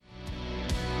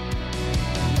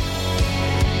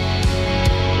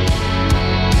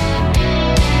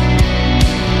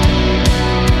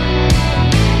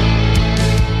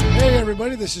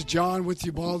This is John with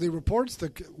Ubaldi Reports, the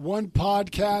one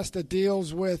podcast that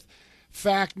deals with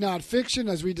fact, not fiction,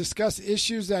 as we discuss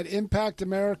issues that impact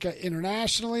America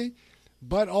internationally,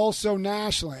 but also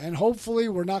nationally. And hopefully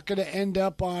we're not going to end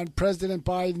up on President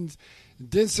Biden's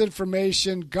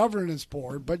Disinformation Governance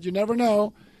Board, but you never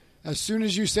know. As soon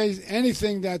as you say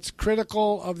anything that's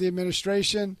critical of the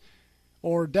administration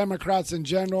or Democrats in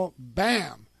general,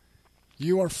 bam,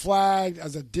 you are flagged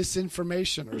as a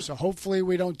disinformationer. So hopefully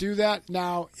we don't do that.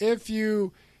 Now, if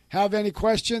you have any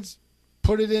questions,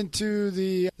 put it into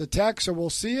the text so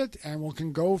we'll see it and we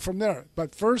can go from there.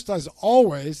 But first, as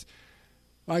always,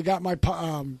 I got my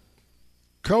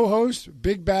co-host,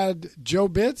 Big Bad Joe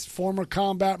Bitz, former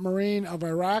combat Marine of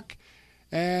Iraq.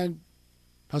 And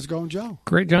how's it going, Joe?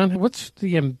 Great, John. What's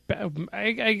the,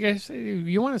 I guess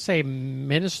you want to say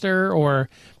minister or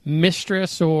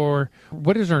mistress, or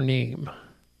what is her name?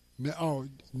 Oh,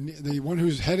 the one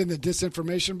who's heading the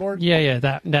disinformation board? Yeah,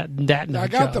 that I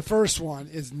got the first one.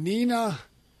 Is Nina,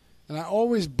 and I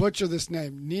always butcher this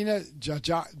name, Nina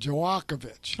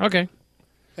Jawakovich. Okay.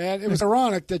 And it was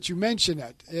ironic that you mentioned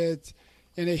it. It's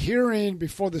in a hearing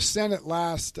before the Senate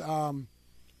last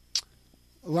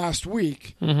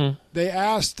week. Mm-hmm. They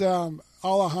asked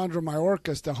Alejandro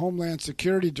Mayorkas, the Homeland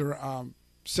Security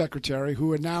Secretary,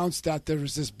 who announced that there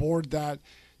was this board, that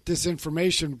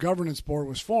Disinformation Governance Board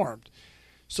was formed.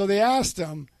 So they asked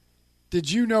him,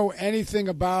 did you know anything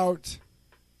about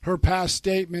her past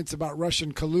statements about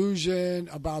Russian collusion,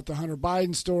 about the Hunter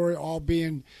Biden story, all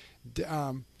being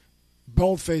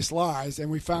bold-faced lies?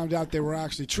 And we found out they were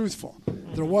actually truthful.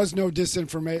 There was no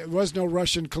disinformation, there was no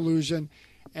Russian collusion,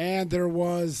 and there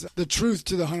was the truth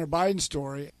to the Hunter Biden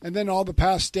story. And then all the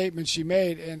past statements she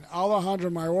made, and Alejandro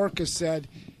Mayorkas said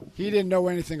he didn't know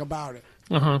anything about it.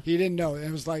 Uh-huh. He didn't know. It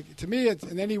was like, to me, and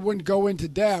then he wouldn't go into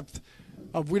depth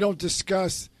of, we don't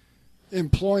discuss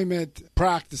employment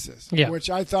practices, which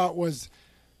I thought was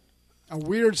a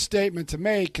weird statement to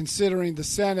make, considering the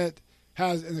Senate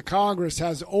has and the Congress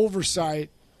has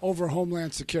oversight over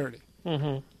Homeland Security.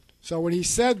 Mm-hmm. So when he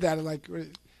said that, like,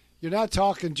 you're not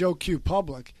talking Joe Q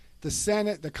public. The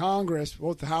Senate, the Congress,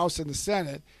 both the House and the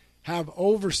Senate, have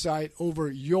oversight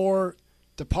over your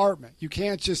department. You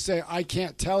can't just say, I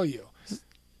can't tell you.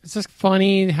 It's just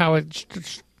funny how it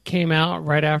came out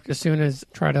right after, as soon as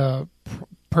try to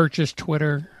purchase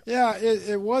Twitter. Yeah,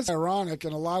 it was ironic,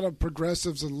 and a lot of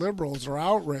progressives and liberals are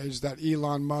outraged that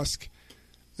Elon Musk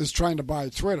is trying to buy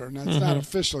Twitter. And it's not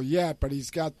official yet, but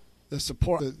he's got the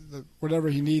support, whatever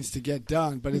he needs to get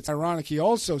done. But it's ironic. He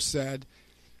also said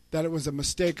that it was a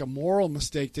mistake, a moral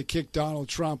mistake, to kick Donald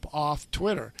Trump off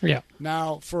Twitter. Yeah.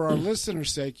 Now, for our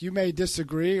listeners' sake, you may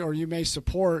disagree or you may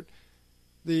support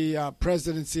the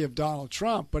presidency of Donald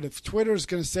Trump, but if Twitter is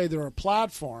going to say they're a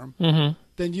platform,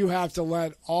 then you have to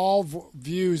let all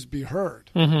views be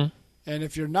heard. And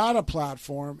if you're not a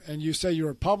platform and you say you're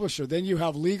a publisher, then you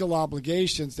have legal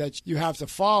obligations that you have to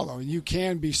follow, and you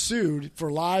can be sued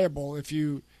for liable if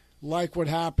you, like what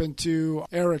happened to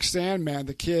Eric Sandman,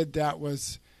 the kid that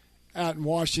was at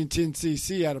Washington,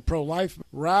 D.C. at a pro-life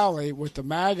rally with the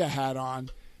MAGA hat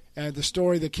on. And the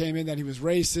story that came in that he was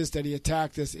racist, that he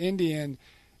attacked this Indian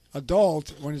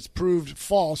adult, when it's proved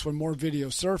false when more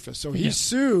videos surfaced. So he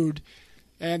sued,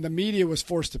 and the media was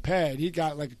forced to pay. He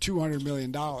got like $200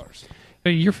 million.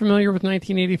 You're familiar with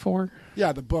 1984?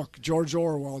 Yeah, the book, George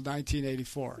Orwell,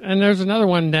 1984. And there's another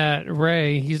one that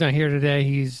Ray, he's not here today.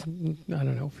 He's, I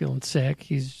don't know, feeling sick.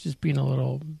 He's just being a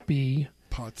little bee.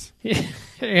 Putz.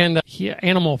 And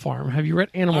Animal Farm. Have you read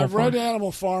Animal Farm? I read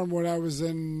Animal Farm when I was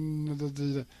in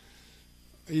the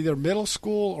either middle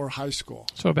school or high school.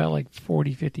 So about like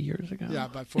 40, 50 years ago. Yeah,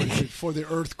 about 40 before the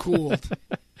earth cooled.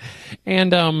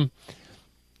 And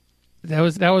that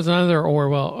was another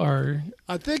Orwell. Or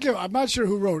I'm not sure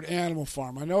who wrote Animal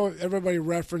Farm. I know everybody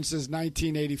references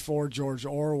 1984 George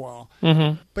Orwell,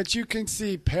 but you can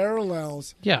see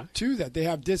parallels to that. They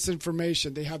have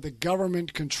disinformation. They have the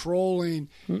government controlling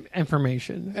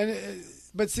information.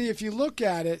 But see, if you look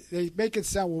at it, they make it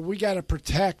sound, well, we got to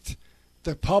protect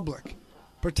the public.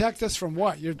 Protect us from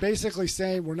what? You're basically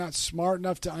saying we're not smart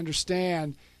enough to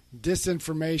understand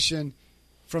disinformation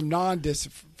from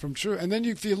true. And then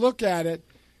if you look at it,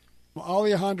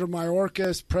 Alejandro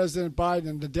Mayorkas, President Biden,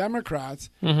 and the Democrats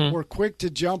were quick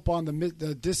to jump on the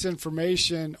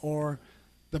disinformation or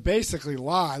the basically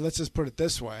lie. Let's just put it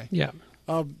this way. Yeah.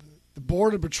 The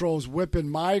Border Patrol's whipping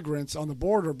migrants on the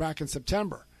border back in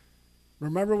September.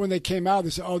 Remember when they came out,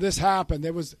 they said, oh, this happened.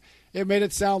 It made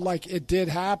it sound like it did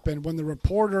happen when the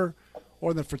reporter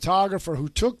or the photographer who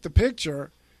took the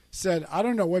picture said, I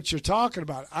don't know what you're talking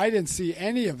about. I didn't see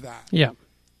any of that. Yeah.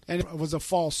 And it was a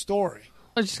false story.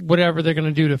 Just whatever they're going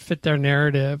to do to fit their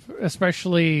narrative,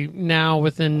 especially now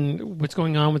within what's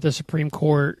going on with the Supreme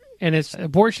Court. And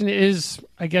abortion is,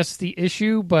 I guess, the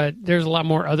issue, but there's a lot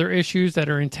more other issues that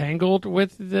are entangled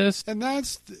with this. And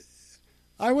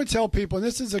I would tell people,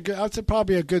 and that's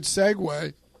probably a good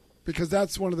segue, because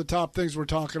that's one of the top things we're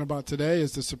talking about today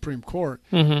is the Supreme Court.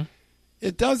 Mm-hmm.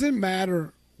 It doesn't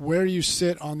matter where you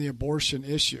sit on the abortion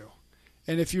issue.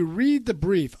 And if you read the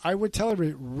brief, I would tell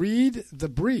everybody, read the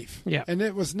brief. Yeah. And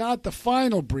it was not the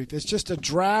final brief. It's just a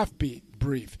draft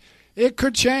brief. It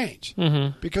could change.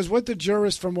 Mm-hmm. Because what the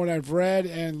jurists, from what I've read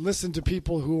and listened to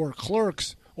people who are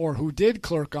clerks or who did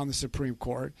clerk on the Supreme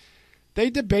Court, they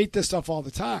debate this stuff all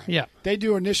the time. Yeah. They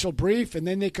do initial brief, and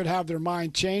then they could have their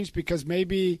mind changed because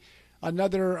maybe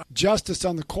another justice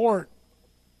on the court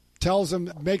tells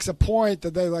them, makes a point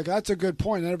that they're like, that's a good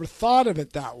point. I never thought of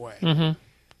it that way. Mm-hmm.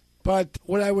 But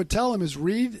what I would tell them is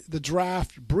read the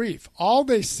draft brief. All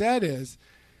they said is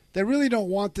they really don't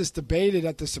want this debated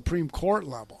at the Supreme Court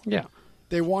level. Yeah.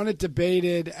 They want it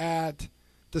debated at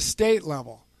the state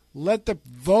level. Let the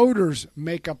voters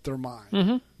make up their mind.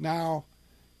 Mm-hmm. Now,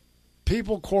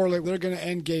 people correlate, they're going to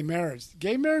end gay marriage.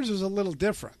 Gay marriage is a little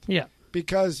different. Yeah.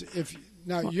 Because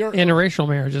you're interracial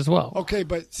marriage as well. Okay,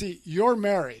 but see, you're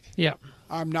married. Yeah.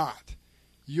 I'm not.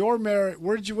 You're married.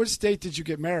 What state did you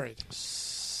get married?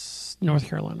 North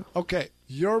Carolina. Okay,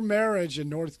 your marriage in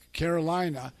North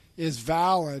Carolina is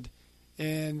valid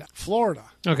in Florida.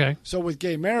 Okay. So with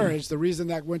gay marriage, the reason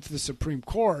that went to the Supreme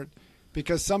Court,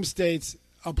 because some states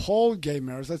uphold gay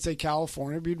marriage, let's say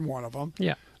California being one of them,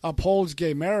 yeah, upholds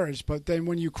gay marriage, but then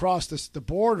when you cross the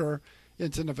border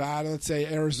into Nevada, let's say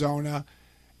Arizona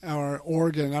or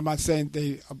Oregon, I'm not saying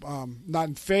they not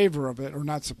in favor of it or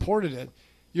not supported it,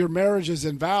 your marriage is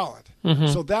invalid. Mm-hmm.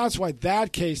 So that's why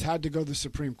that case had to go to the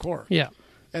Supreme Court. Yeah.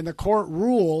 And the court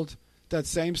ruled that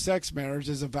same-sex marriage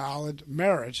is a valid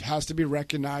marriage, has to be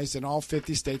recognized in all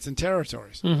 50 states and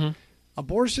territories. Mm-hmm.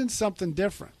 Abortion's something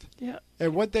different. Yeah.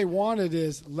 And what they wanted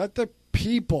is let the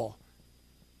people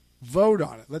vote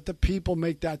on it. Let the people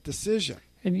make that decision.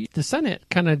 And the Senate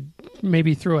kind of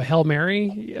maybe threw a Hail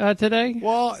Mary today?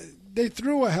 Well, they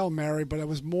threw a Hail Mary, but it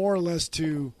was more or less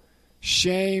to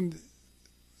shame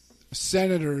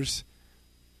senators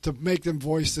to make them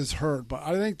voices heard. But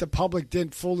I think the public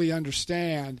didn't fully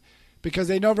understand because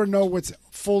they never know what's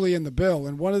fully in the bill.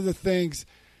 And one of the things,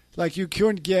 like you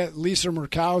couldn't get Lisa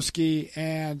Murkowski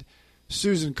and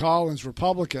Susan Collins,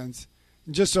 Republicans.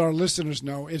 And just so our listeners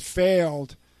know, it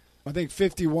failed, I think,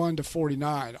 51 to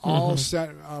 49.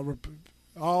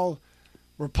 All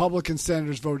Republican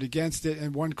senators voted against it,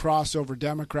 and one crossover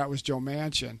Democrat was Joe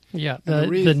Manchin. Yeah,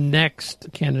 the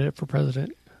next candidate for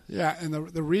president. Yeah, and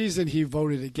the reason he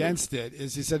voted against it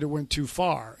is he said it went too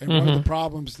far. And one of the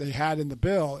problems they had in the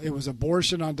bill, it was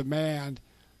abortion on demand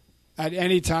at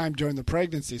any time during the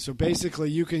pregnancy. So basically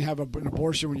you can have an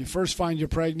abortion when you first find you're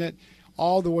pregnant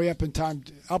all the way up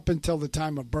until the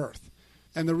time of birth.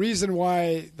 And the reason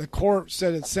why the court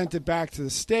said it sent it back to the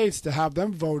states to have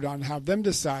them vote on, have them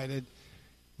decided,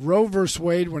 Roe versus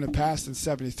Wade, when it passed in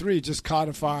 73, just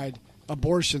codified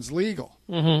abortion's legal.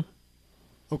 Mm-hmm.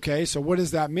 Okay, so what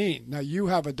does that mean? Now, you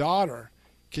have a daughter.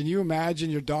 Can you imagine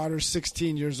your daughter's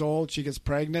 16 years old, she gets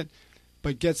pregnant,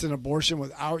 but gets an abortion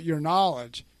without your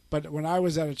knowledge? But when I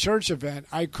was at a church event,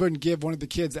 I couldn't give one of the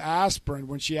kids aspirin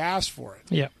when she asked for it.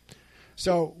 Yeah.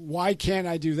 So why can't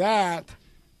I do that,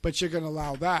 but you're going to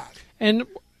allow that? And,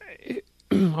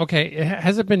 okay,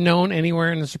 has it been known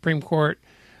anywhere in the Supreme Court,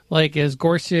 like is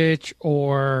Gorsuch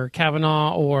or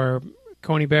Kavanaugh or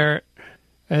Coney Barrett,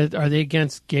 are they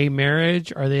against gay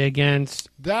marriage? Are they against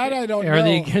that? I don't know. Are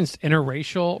they against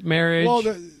interracial marriage? Well,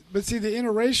 but see, the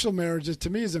interracial marriage to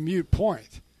me is a moot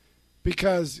point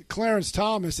because Clarence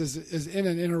Thomas is in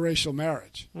an interracial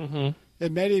marriage, and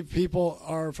many people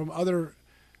are from other.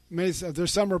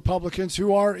 There's some Republicans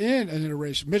who are in an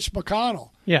interracial. Mitch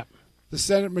McConnell, the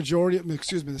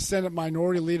Senate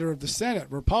minority leader of the Senate,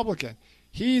 Republican.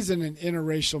 He's in an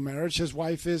interracial marriage. His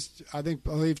wife is, I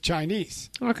believe, Chinese.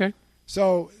 Okay.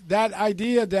 So that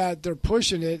idea that they're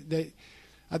pushing it,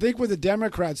 I think what the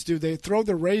Democrats do, they throw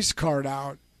the race card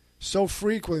out so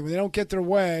frequently. When they don't get their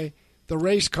way, the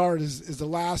race card is the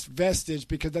last vestige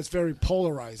because that's very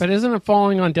polarizing. But isn't it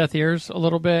falling on deaf ears a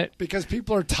little bit? Because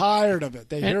people are tired of it.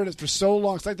 They heard it for so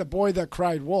long. It's like the boy that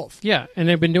cried wolf. Yeah, and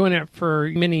they've been doing it for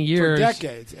many years. For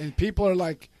decades. And people are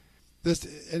like, this,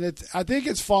 and I think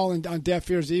it's fallen on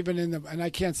deaf ears even and I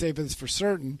can't say this for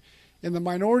certain, in the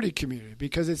minority community,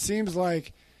 because it seems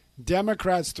like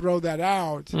Democrats throw that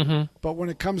out, but when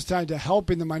it comes time to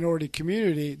helping the minority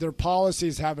community, their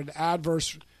policies have an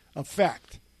adverse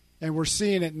effect. And we're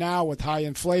seeing it now with high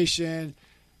inflation,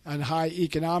 and high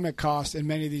economic costs in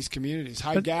many of these communities.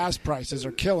 High gas prices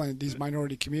are killing these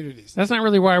minority communities. That's not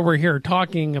really why we're here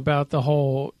talking about the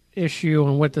whole issue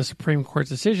and what the Supreme Court's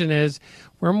decision is.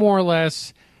 We're more or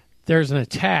less, there's an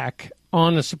attack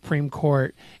on the Supreme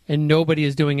Court and nobody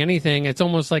is doing anything. It's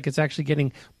almost like it's actually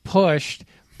getting pushed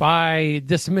by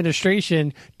this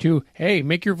administration to, hey,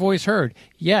 make your voice heard.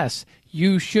 Yes,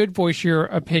 you should voice your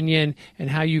opinion and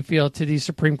how you feel to these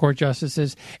Supreme Court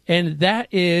justices. And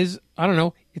that is, I don't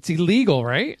know, it's illegal,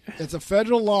 right? It's a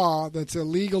federal law that's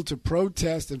illegal to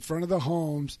protest in front of the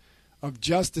homes of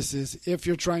justices if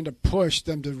you're trying to push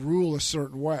them to rule a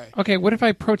certain way. Okay, what if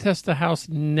I protest the house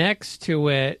next to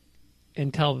it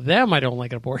and tell them I don't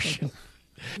like abortion?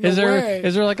 Is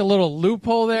there like a little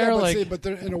loophole there? Yeah, but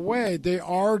in a way, they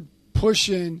are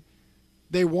pushing.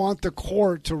 They want the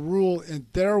court to rule in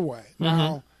their way. Mm-hmm.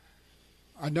 Now,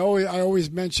 I know I always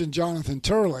mention Jonathan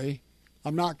Turley.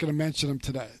 I'm not going to mention him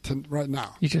today, right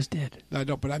now. You just did. I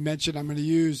know, but I'm going to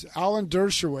use Alan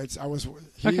Dershowitz.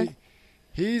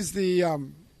 He's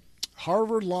the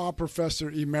Harvard law professor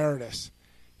emeritus.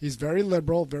 He's very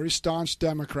liberal, very staunch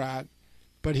Democrat,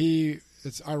 but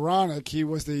it's ironic, he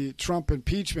was the Trump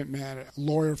impeachment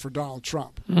lawyer for Donald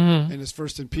Trump in his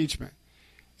first impeachment.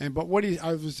 But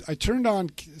I turned on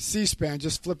C-SPAN,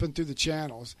 just flipping through the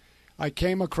channels. I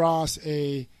came across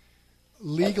a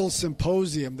legal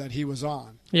symposium that he was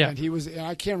on. Yeah. And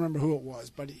I can't remember who it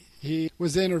was, but he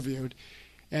was interviewed.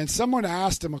 And someone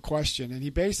asked him a question, and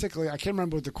he basically, I can't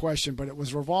remember what the question, but it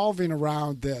was revolving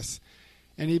around this.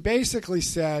 And he basically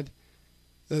said,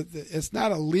 that it's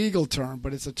not a legal term,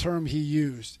 but it's a term he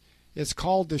used. It's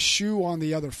called the shoe on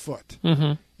the other foot.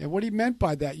 Mm-hmm. And what he meant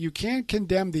by that, you can't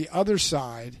condemn the other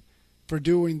side for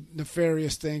doing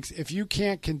nefarious things if you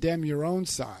can't condemn your own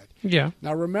side. Yeah.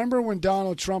 Now, remember when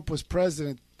Donald Trump was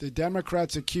president, the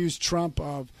Democrats accused Trump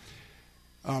of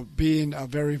being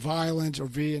very violent or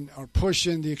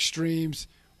pushing the extremes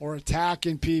or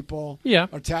attacking people,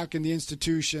 attacking the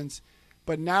institutions.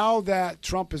 But now that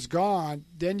Trump is gone,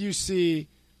 then you see,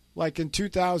 like in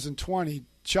 2020,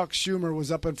 Chuck Schumer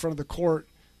was up in front of the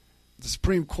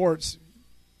Supreme Court's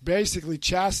basically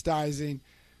chastising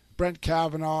Brett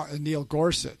Kavanaugh and Neil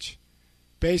Gorsuch.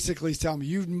 Basically telling them,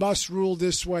 you must rule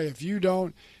this way. If you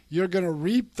don't, you're going to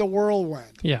reap the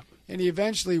whirlwind. Yeah. And he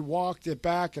eventually walked it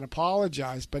back and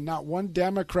apologized, but not one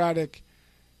Democratic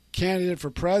candidate for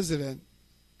president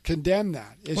condemned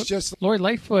that. It's just Lori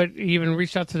Lightfoot even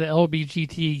reached out to the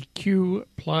LGBTQ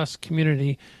plus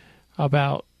community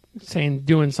about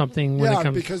doing something when it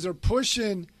comes. Because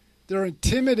they're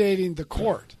intimidating the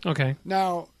court. Okay.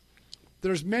 Now,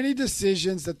 there's many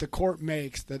decisions that the court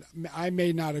makes that I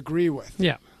may not agree with.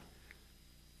 Yeah.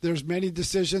 There's many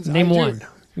decisions.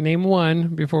 Name one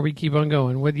before we keep on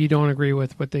going. What you don't agree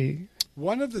with?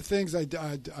 One of the things I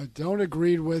don't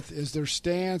agree with is their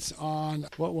stance on,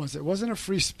 what was it? It wasn't a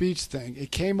free speech thing.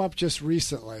 It came up just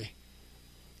recently.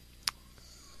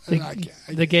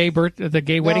 The gay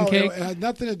wedding cake? It had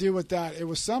nothing to do with that. It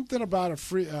was something about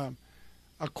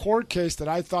a court case that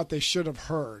I thought they should have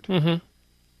heard. Mm-hmm.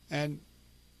 And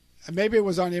maybe it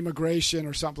was on immigration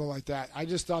or something like that. I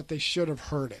just thought they should have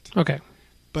heard it. Okay.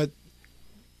 But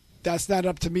that's not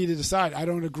up to me to decide. I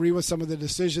don't agree with some of the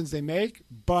decisions they make.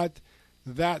 But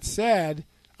that said,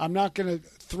 I'm not going to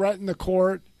threaten the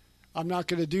court. I'm not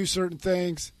going to do certain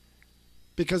things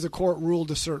because the court ruled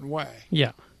a certain way.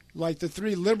 Yeah. Like the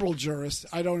three liberal jurists,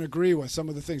 I don't agree with some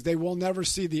of the things. They will never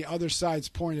see the other side's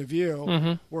point of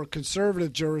view, where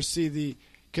conservative jurists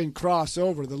can cross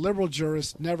over. The liberal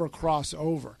jurists never cross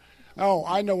over. Oh,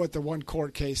 I know what the one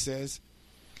court case is.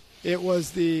 It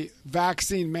was the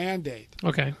vaccine mandate.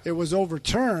 Okay. It was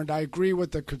overturned. I agree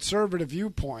with the conservative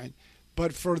viewpoint,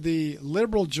 but for the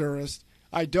liberal jurist,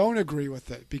 I don't agree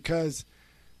with it because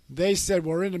they said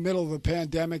we're in the middle of a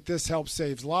pandemic. This helps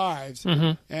save lives.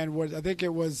 Mm-hmm. And I think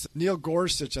it was Neil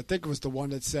Gorsuch, I think it was the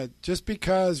one that said, just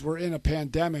because we're in a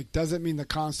pandemic doesn't mean the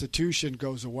Constitution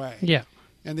goes away. Yeah.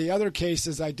 And the other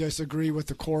cases I disagree with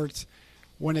the courts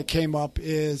when it came up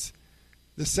is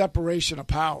the separation of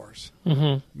powers,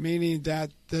 meaning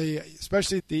that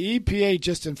especially the EPA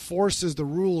just enforces the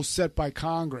rules set by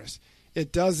Congress.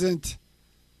 It doesn't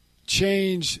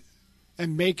change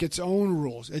and make its own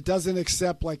rules. It doesn't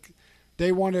accept, like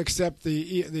they want to accept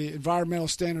the environmental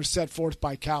standards set forth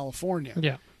by California.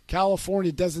 Yeah.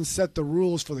 California doesn't set the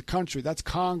rules for the country. That's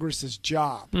Congress's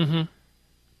job. Mm-hmm.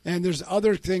 And there's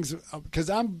other things, because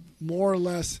I'm more or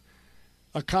less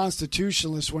a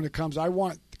constitutionalist when it comes. I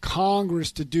want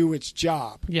Congress to do its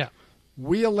job. Yeah.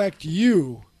 We elect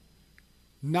you,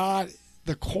 not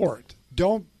the court.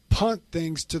 Don't punt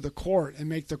things to the court and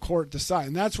make the court decide.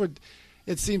 And that's what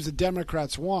it seems the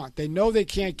Democrats want. They know they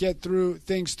can't get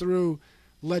things through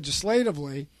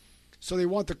legislatively, so they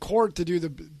want the court to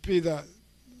be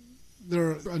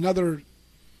another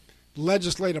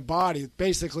legislative body,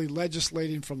 basically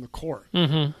legislating from the court.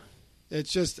 Mm-hmm.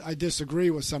 It's just, I disagree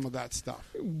with some of that stuff.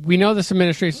 We know this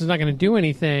administration is not going to do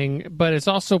anything, but it's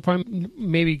also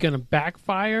maybe going to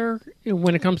backfire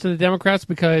when it comes to the Democrats,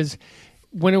 because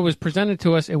when it was presented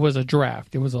to us, it was a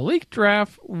draft. It was a leaked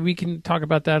draft. We can talk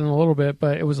about that in a little bit,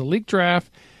 but it was a leaked draft,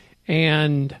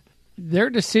 and their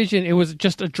decision, it was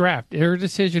just a draft. Their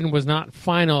decision was not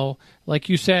final. Like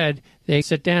you said, they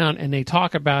sit down and they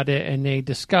talk about it and they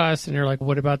discuss, and they're like,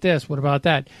 what about this? What about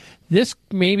that? This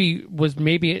was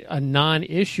a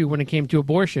non-issue when it came to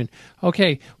abortion.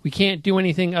 Okay, we can't do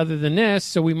anything other than this,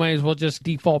 so we might as well just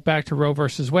default back to Roe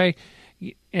versus Wade,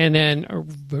 and then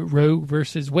Roe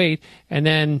versus Wade, and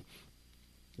then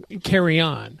carry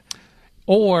on.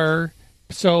 Or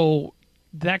so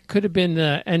that could have been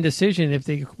the end decision if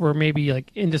they were maybe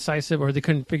like indecisive or they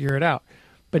couldn't figure it out.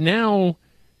 But now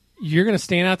you're going to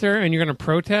stand out there and you're going to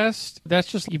protest. That's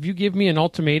just, if you give me an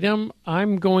ultimatum,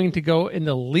 I'm going to go in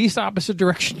the least opposite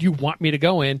direction you want me to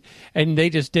go in. And they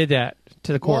just did that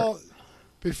to the court. Well,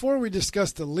 before we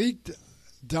discuss the leaked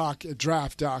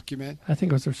draft document, I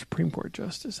think it was the Supreme Court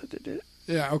justice that did it.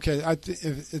 Yeah, okay.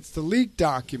 It's the leaked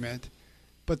document,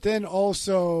 but then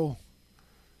also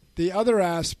the other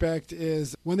aspect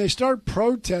is when they start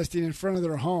protesting in front of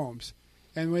their homes,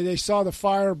 and when they saw the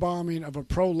firebombing of a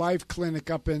pro-life clinic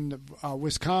up in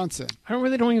Wisconsin. I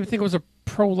don't even think it was a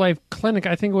pro-life clinic.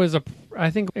 I think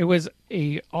it was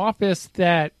a office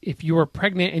that if you were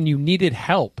pregnant and you needed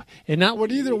help, and not.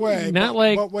 But either way,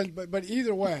 but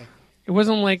either way, it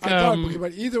wasn't like.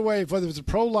 But either way, whether it was a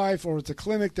pro-life or it's a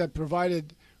clinic that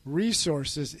provided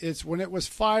resources, it's when it was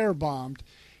firebombed.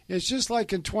 It's just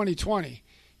like in 2020,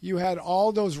 you had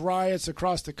all those riots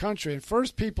across the country, and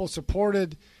first people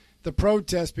supported the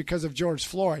protest because of George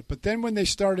Floyd. But then when they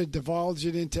started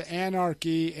divulging into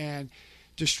anarchy and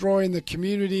destroying the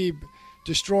community,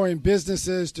 destroying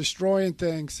businesses, destroying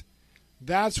things,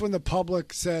 that's when the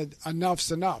public said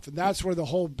enough's enough. And that's where the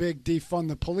whole big defund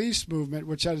the police movement,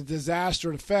 which had a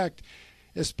disastrous effect,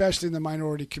 especially in the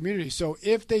minority community. So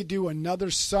if they do another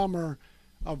summer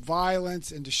of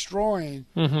violence and destroying,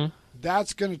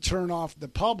 that's going to turn off the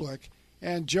public.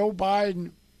 And Joe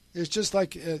Biden is just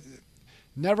like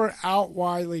never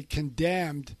outwardly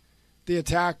condemned the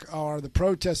attack or the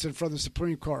protest in front of the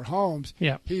Supreme Court homes.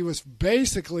 Yeah. He was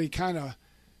basically kind of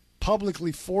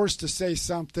publicly forced to say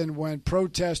something when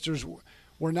protesters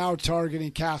were now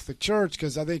targeting Catholic Church,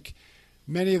 because I think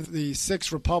many of the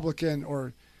 6 Republican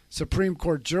or Supreme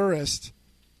Court jurists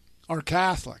are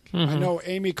Catholic. I know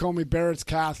Amy Coney Barrett's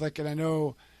Catholic, and I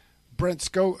know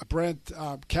Brent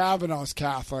Kavanaugh's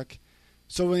Catholic.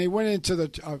 So when they went into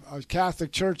the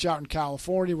Catholic church out in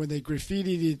California, when they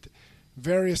graffitied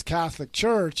various Catholic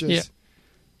churches,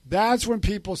 that's when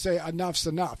people say enough's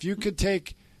enough. You could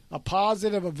take a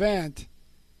positive event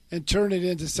and turn it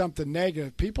into something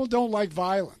negative. People don't like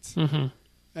violence.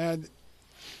 And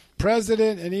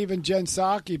President and even Jen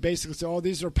Psaki basically say, oh,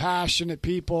 these are passionate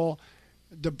people,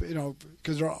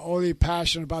 because they're only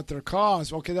passionate about their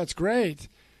cause. Okay, that's great.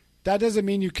 That doesn't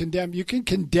mean you condemn. You can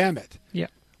condemn it. Yeah.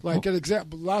 Like an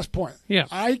example, last point. Yeah.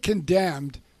 I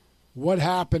condemned what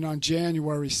happened on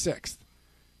January 6th.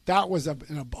 That was an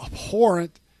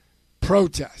abhorrent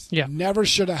protest. Yeah. Never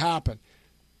should have happened.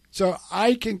 So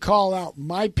I can call out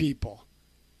my people.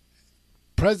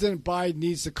 President Biden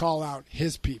needs to call out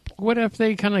his people. What if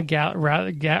they kind of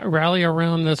rally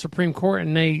around the Supreme Court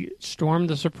and they storm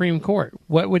the Supreme Court?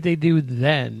 What would they do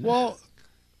then? Well,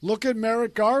 look at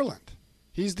Merrick Garland.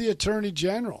 He's the Attorney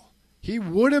General. He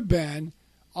would have been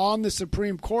on the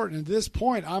Supreme Court. And at this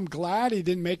point, I'm glad he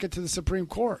didn't make it to the Supreme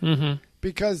Court,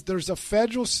 because there's a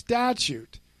federal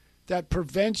statute that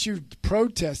prevents you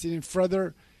protesting in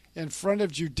front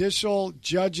of judicial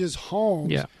judges'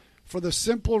 homes for the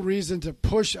simple reason to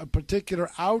push a particular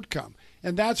outcome.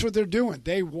 And that's what they're doing.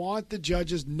 They want the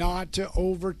judges not to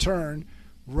overturn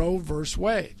Roe versus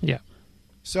Wade. Yeah.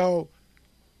 So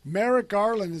Merrick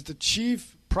Garland is the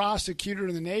chief prosecutor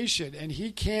in the nation, and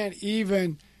he can't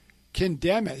even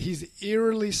condemn it. He's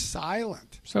eerily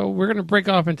silent. So we're going to break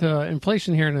off into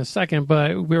inflation here in a second,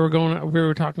 but we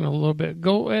were talking a little bit.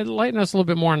 Enlighten us a little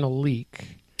bit more on the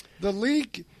leak. The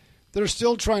leak, they're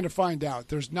still trying to find out.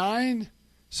 There's 9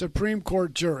 Supreme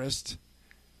Court jurists,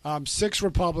 6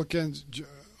 Republicans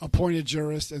appointed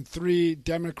jurists, and 3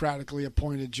 democratically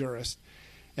appointed jurists.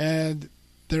 And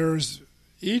there's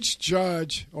each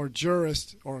judge or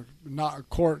jurist or not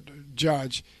court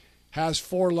judge has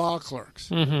 4 law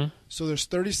clerks. So there's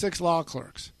 36 law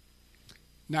clerks.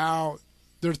 Now,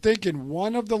 they're thinking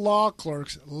one of the law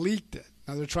clerks leaked it.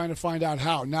 Now, they're trying to find out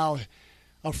how. Now,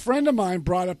 a friend of mine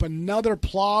brought up another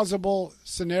plausible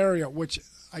scenario, which,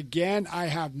 again, I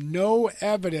have no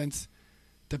evidence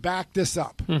to back this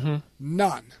up. Mm-hmm.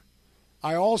 None.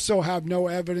 I also have no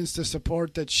evidence to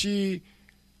support that she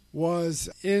was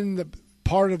in the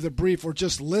part of the brief or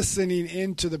just listening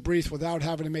into the brief without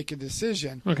having to make a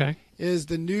decision. Okay. Is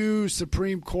the new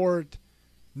Supreme Court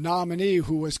nominee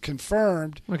who was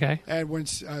confirmed. Okay. And when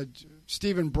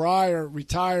Stephen Breyer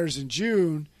retires in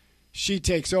June, she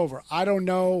takes over. I don't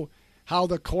know how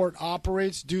the court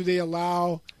operates. Do they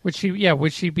allow? Would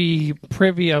she be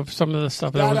privy of some of the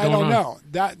stuff that was going on? I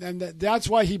don't know. That's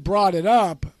why he brought it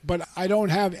up, but I don't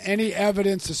have any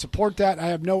evidence to support that. I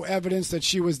have no evidence that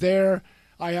she was there.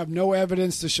 I have no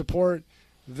evidence to support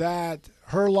that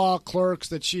her law clerks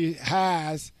that she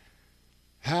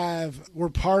were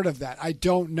part of that. I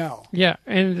don't know. Yeah,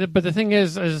 but the thing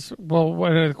is well,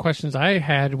 one of the questions I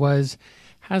had was,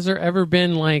 has there ever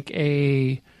been like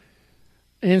a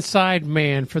inside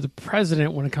man for the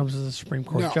president when it comes to the Supreme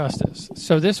Court justice?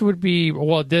 So this would be,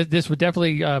 this would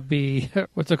definitely be,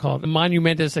 what's it called, a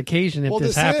monumentous occasion if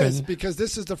this happened. Is because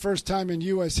this is the first time in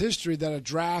U.S. history that a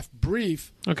draft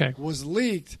brief was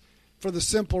leaked for the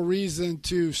simple reason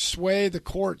to sway the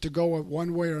court to go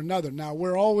one way or another. Now,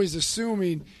 we're always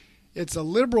assuming it's a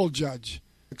liberal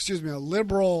a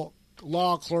liberal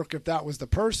law clerk if that was the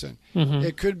person. Mm-hmm.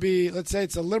 It could be, let's say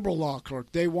it's a liberal law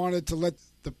clerk. They wanted to let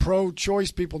the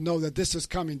pro-choice people know that this is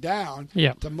coming down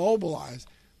to mobilize.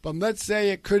 But let's say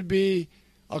it could be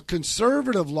a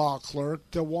conservative law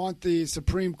clerk to want the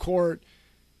Supreme Court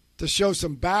to show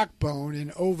some backbone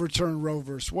and overturn Roe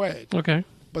v. Wade. Okay.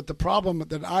 But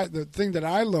the thing that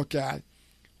I look at,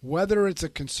 whether it's a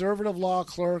conservative law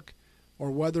clerk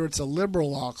or whether it's a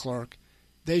liberal law clerk,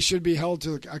 they should be held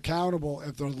accountable.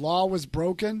 If the law was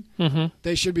broken,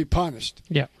 they should be punished.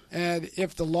 Yeah. And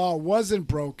if the law wasn't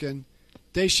broken,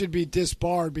 they should be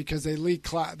disbarred because they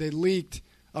leaked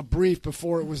a brief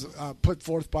before it was put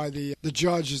forth by the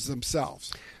judges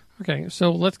themselves. Okay,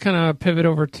 so let's kind of pivot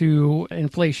over to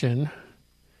inflation.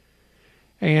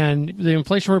 And the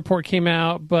inflation report came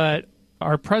out, but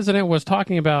our president was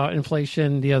talking about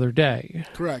inflation the other day.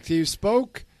 Correct. He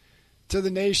spoke to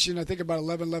the nation, I think about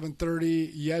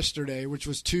 11:30 yesterday, which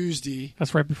was Tuesday.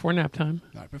 That's right before nap time.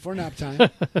 Not before nap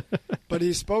time. But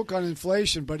he spoke on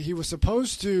inflation, but he was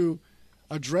supposed to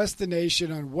address the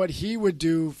nation on what he would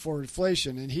do for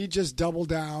inflation, and he just doubled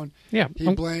down. Yeah.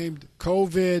 He blamed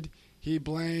COVID. He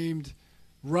blamed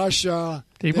Russia.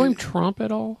 Did he blame Trump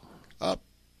at all?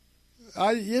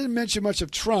 He didn't mention much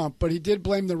of Trump, but he did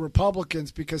blame the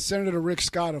Republicans because Senator Rick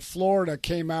Scott of Florida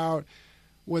came out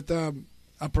with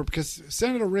because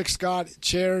Senator Rick Scott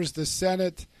chairs the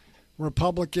Senate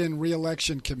Republican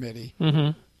Reelection Committee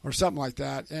or something like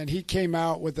that, and he came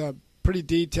out with a pretty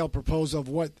detailed proposal of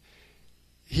what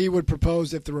he would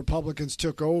propose if the Republicans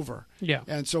took over. Yeah.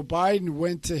 And so Biden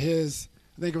went to his,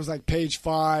 I think it was like page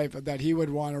 5, that he would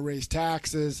want to raise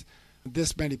taxes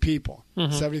this many people,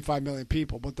 75 million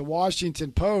people. But the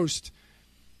Washington Post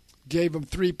gave him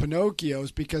 3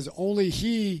 Pinocchios because only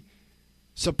he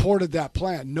supported that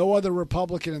plan. No other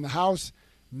Republican in the House,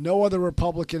 no other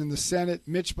Republican in the Senate.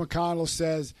 Mitch McConnell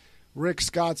says Rick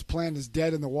Scott's plan is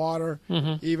dead in the water.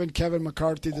 Even Kevin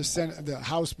McCarthy, the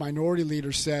House Minority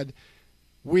Leader, said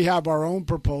we have our own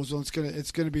proposal. It's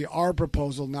going to be our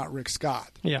proposal, not Rick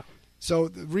Scott. Yeah. So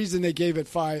the reason they gave it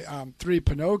 3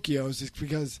 Pinocchios is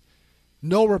because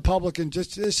no Republican,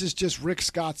 this is just Rick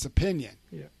Scott's opinion.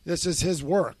 Yeah. This is his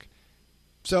work.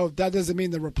 So that doesn't mean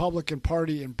the Republican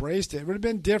Party embraced it. It would have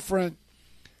been different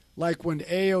like when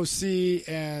AOC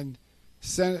and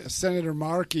Senator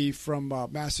Markey from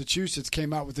Massachusetts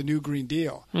came out with the new Green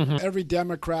Deal. Every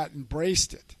Democrat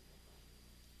embraced it.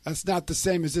 That's not the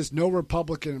same as this. No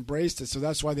Republican embraced it, so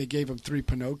that's why they gave him 3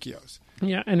 Pinocchios.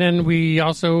 Yeah, and then we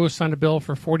also signed a bill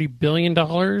for $40 billion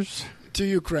to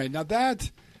Ukraine. Now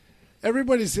that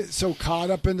everybody's so caught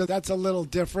up into that's a little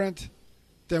different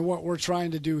than what we're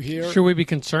trying to do here. Should we be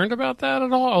concerned about that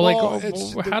at all? Well,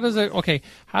 how does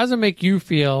it make you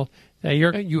feel that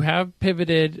you have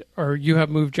pivoted or you have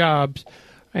moved jobs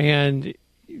and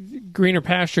greener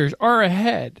pastures are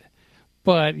ahead,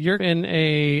 but you're in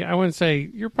I wouldn't say,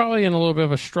 you're probably in a little bit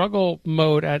of a struggle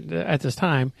mode at this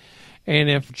time. And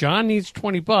if John needs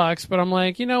 $20, but I'm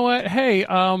like, you know what? Hey,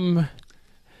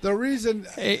 the reason,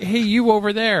 hey, you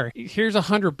over there, here's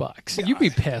 $100. You'd be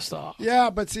pissed off.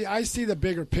 Yeah, but see, I see the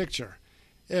bigger picture.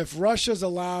 If Russia's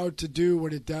allowed to do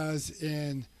what it does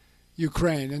in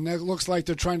Ukraine, and it looks like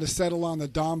they're trying to settle on the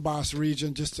Donbass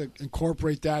region just to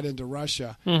incorporate that into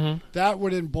Russia. Mm-hmm. That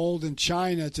would embolden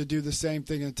China to do the same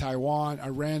thing in Taiwan,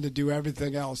 Iran to do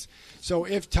everything else. So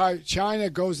if China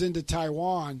goes into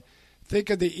Taiwan, think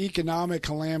of the economic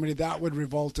calamity that would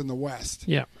result in the West.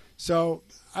 Yeah. So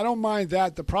I don't mind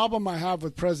that. The problem I have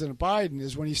with President Biden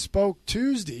is when he spoke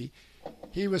Tuesday,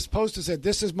 he was supposed to say,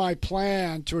 this is my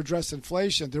plan to address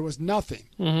inflation. There was nothing.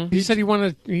 Mm-hmm. He said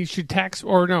he should tax,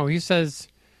 or no, he says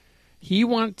he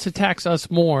wants to tax us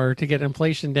more to get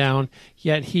inflation down,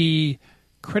 yet he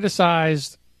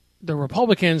criticized the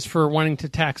Republicans for wanting to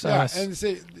tax us.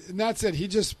 And that's it. He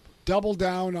just doubled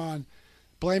down on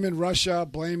blaming Russia,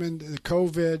 blaming the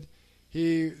COVID.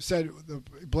 He said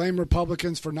blame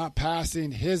Republicans for not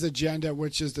passing his agenda,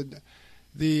 which is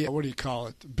the what do you call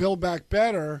it? Build Back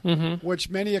Better, mm-hmm. which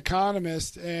many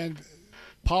economists and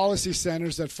policy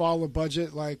centers that follow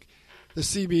budget, like the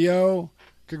CBO,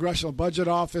 Congressional Budget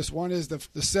Office, one is the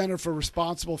Center for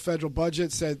Responsible Federal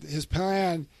Budget, said his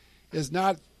plan is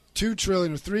not $2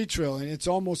 trillion or $3 trillion. It's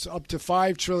almost up to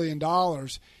 $5 trillion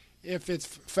if it's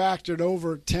factored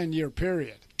over a 10-year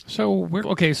period. So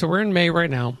we're in May right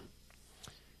now.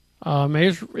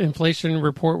 May's inflation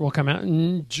report will come out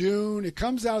in June. It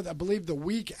comes out, I believe, the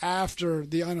week after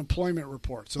the unemployment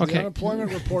report. So okay. The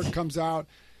unemployment report comes out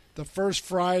the first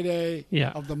Friday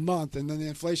yeah. of the month, and then the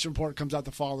inflation report comes out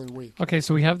the following week. Okay,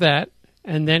 so we have that.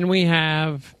 And then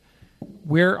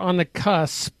we're on the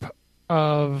cusp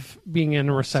of being in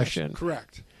a recession.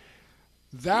 Correct.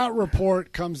 That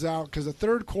report comes out because the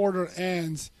third quarter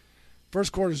ends.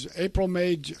 First quarter is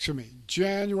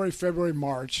January, February,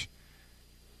 March.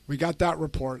 We got that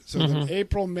report. So mm-hmm. then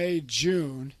April, May,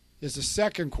 June is the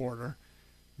second quarter.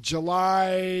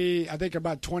 July, I think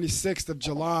about 26th of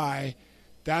July,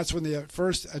 that's when the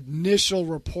first initial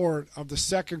report of the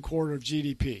second quarter of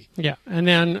GDP. Yeah. And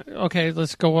then, okay,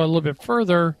 let's go a little bit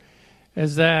further,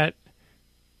 is that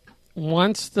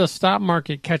once the stock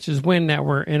market catches wind that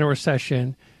we're in a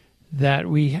recession, that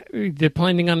we,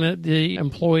 depending on the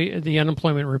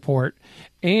unemployment report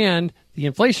and the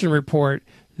inflation report,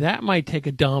 that might take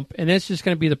a dump, and it's just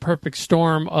going to be the perfect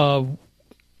storm of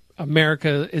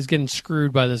America is getting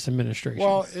screwed by this administration.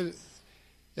 Well,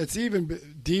 it's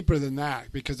even deeper than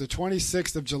that, because the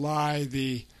 26th of July,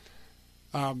 the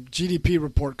GDP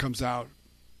report comes out.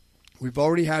 We've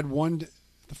already had the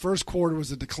first quarter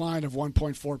was a decline of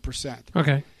 1.4%.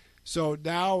 Okay. So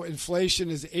now inflation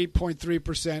is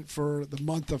 8.3% for the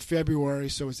month of February,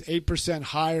 so it's 8%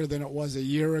 higher than it was a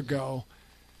year ago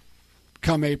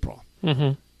come April.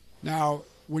 Mm-hmm. Now,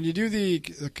 when you do the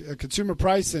Consumer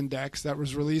Price Index that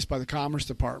was released by the Commerce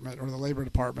Department or the Labor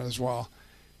Department as well,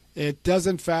 it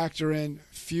doesn't factor in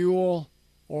fuel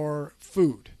or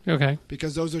food. Okay.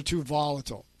 Because those are too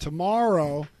volatile.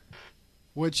 Tomorrow,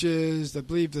 which is, I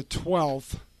believe, the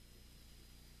 12th,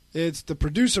 it's the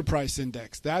Producer Price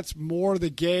Index. That's more the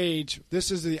gauge.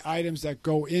 This is the items that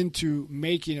go into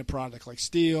making a product, like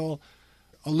steel,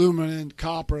 aluminum,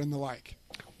 copper, and the like.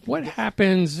 What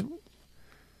happens?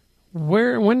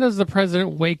 When does the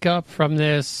president wake up from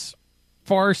this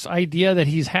farce idea that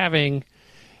he's having,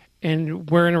 and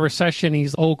we're in a recession?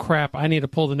 He's, oh crap, I need to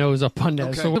pull the nose up on that.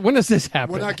 Okay. So when does this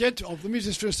happen? When I get to, let me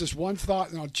just finish this one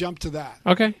thought, and I'll jump to that.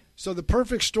 Okay. So the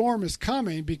perfect storm is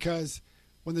coming, because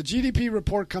when the GDP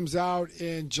report comes out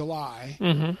in July,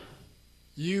 mm-hmm.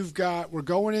 We're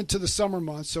going into the summer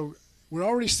months, so we're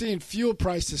already seeing fuel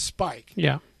prices spike.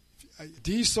 Yeah.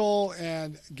 Diesel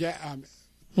and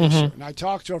mm-hmm. And I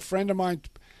talked to a friend of mine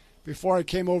before I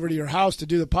came over to your house to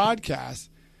do the podcast.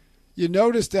 You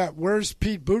notice that where's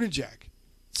Pete Buttigieg,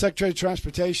 Secretary of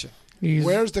Transportation?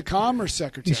 Where's the Commerce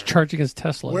Secretary? He's charging his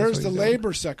Tesla. Where's the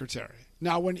Labor Secretary?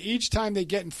 Now, when each time they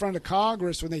get in front of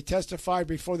Congress, when they testify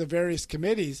before the various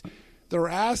committees, they're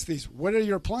asked these, what are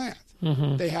your plans?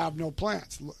 Mm-hmm. They have no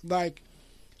plans. Like,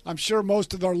 I'm sure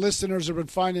most of our listeners have been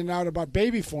finding out about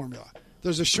baby formula.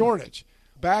 There's a shortage.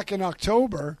 Back in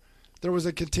October, there was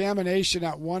a contamination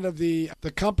at one of the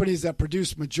companies that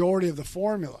produce majority of the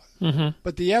formula. Mm-hmm.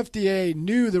 But the FDA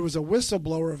knew there was a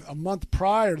whistleblower a month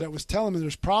prior that was telling them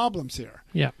there's problems here.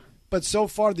 Yeah. But so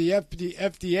far, the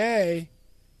FDA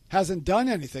hasn't done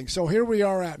anything. So here we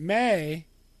are at May.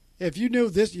 If you knew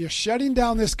this, you're shutting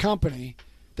down this company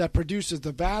that produces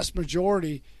the vast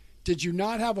majority. Did you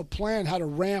not have a plan how to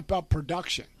ramp up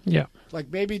production? Yeah.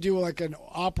 Like maybe do like an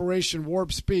Operation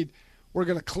Warp Speed. We're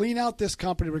going to clean out this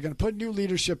company. We're going to put new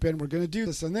leadership in. We're going to do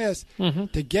this and this mm-hmm.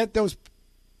 to get those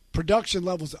production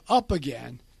levels up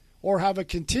again, or have a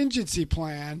contingency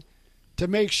plan to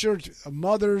make sure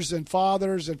mothers and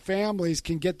fathers and families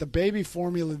can get the baby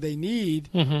formula they need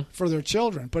for their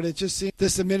children. But it just seems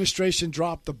this administration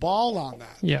dropped the ball on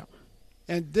that. Yeah.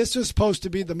 And this is supposed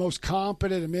to be the most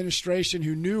competent administration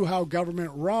who knew how government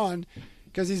run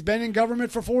because he's been in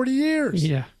government for 40 years.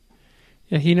 Yeah.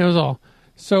 Yeah, he knows all.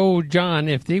 So, John,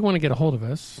 if they want to get a hold of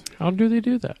us, how do they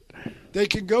do that? They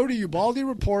can go to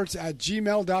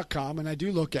ubaldireports@gmail.com, and I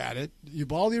do look at it,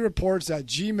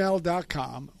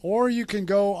 ubaldireports@gmail.com, or you can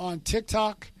go on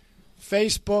TikTok,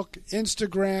 Facebook,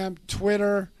 Instagram,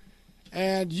 Twitter,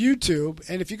 and YouTube.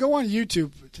 And if you go on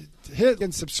YouTube, hit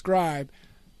and subscribe.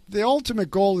 The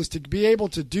ultimate goal is to be able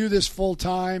to do this full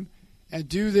time and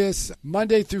do this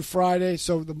Monday through Friday.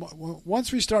 So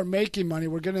once we start making money,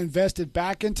 we're going to invest it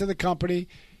back into the company,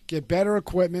 get better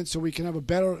equipment so we can have a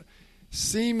better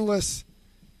seamless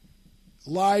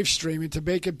live streaming to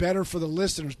make it better for the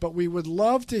listeners. But we would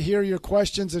love to hear your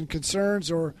questions and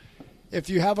concerns, or if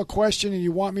you have a question and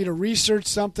you want me to research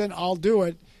something, I'll do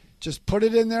it. Just put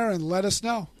it in there and let us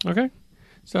know. Okay.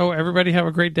 So everybody have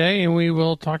a great day, and we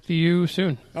will talk to you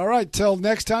soon. All right. Till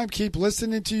next time, keep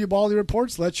listening to Ubaldi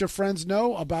Reports. Let your friends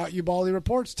know about Ubaldi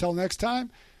Reports. Till next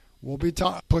time, we'll be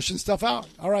pushing stuff out.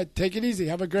 All right. Take it easy.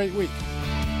 Have a great week.